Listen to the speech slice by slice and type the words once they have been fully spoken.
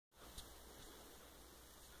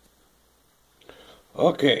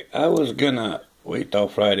Okay, I was gonna wait till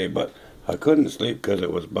Friday, but I couldn't sleep because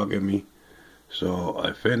it was bugging me. So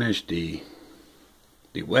I finished the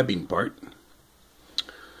webbing part.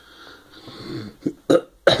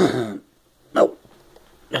 Nope.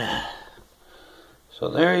 So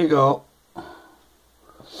there you go.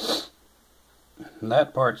 And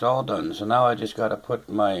that part's all done. So now I just got to put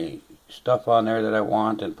my stuff on there that I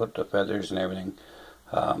want and put the feathers and everything.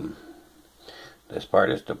 This part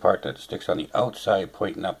is the part that sticks on the outside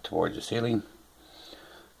pointing up towards the ceiling.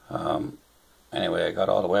 Anyway, I got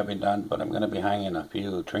all the webbing done, but I'm going to be hanging a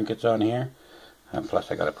few trinkets on here. And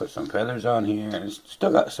plus I got to put some feathers on here. And it's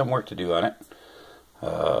still got some work to do on it.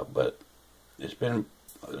 But it's been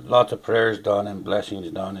lots of prayers done and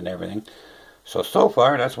blessings done and everything. So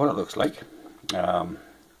far, that's what it looks like. Come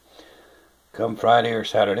Friday or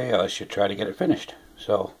Saturday, I should try to get it finished.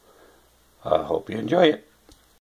 So, I hope you enjoy it.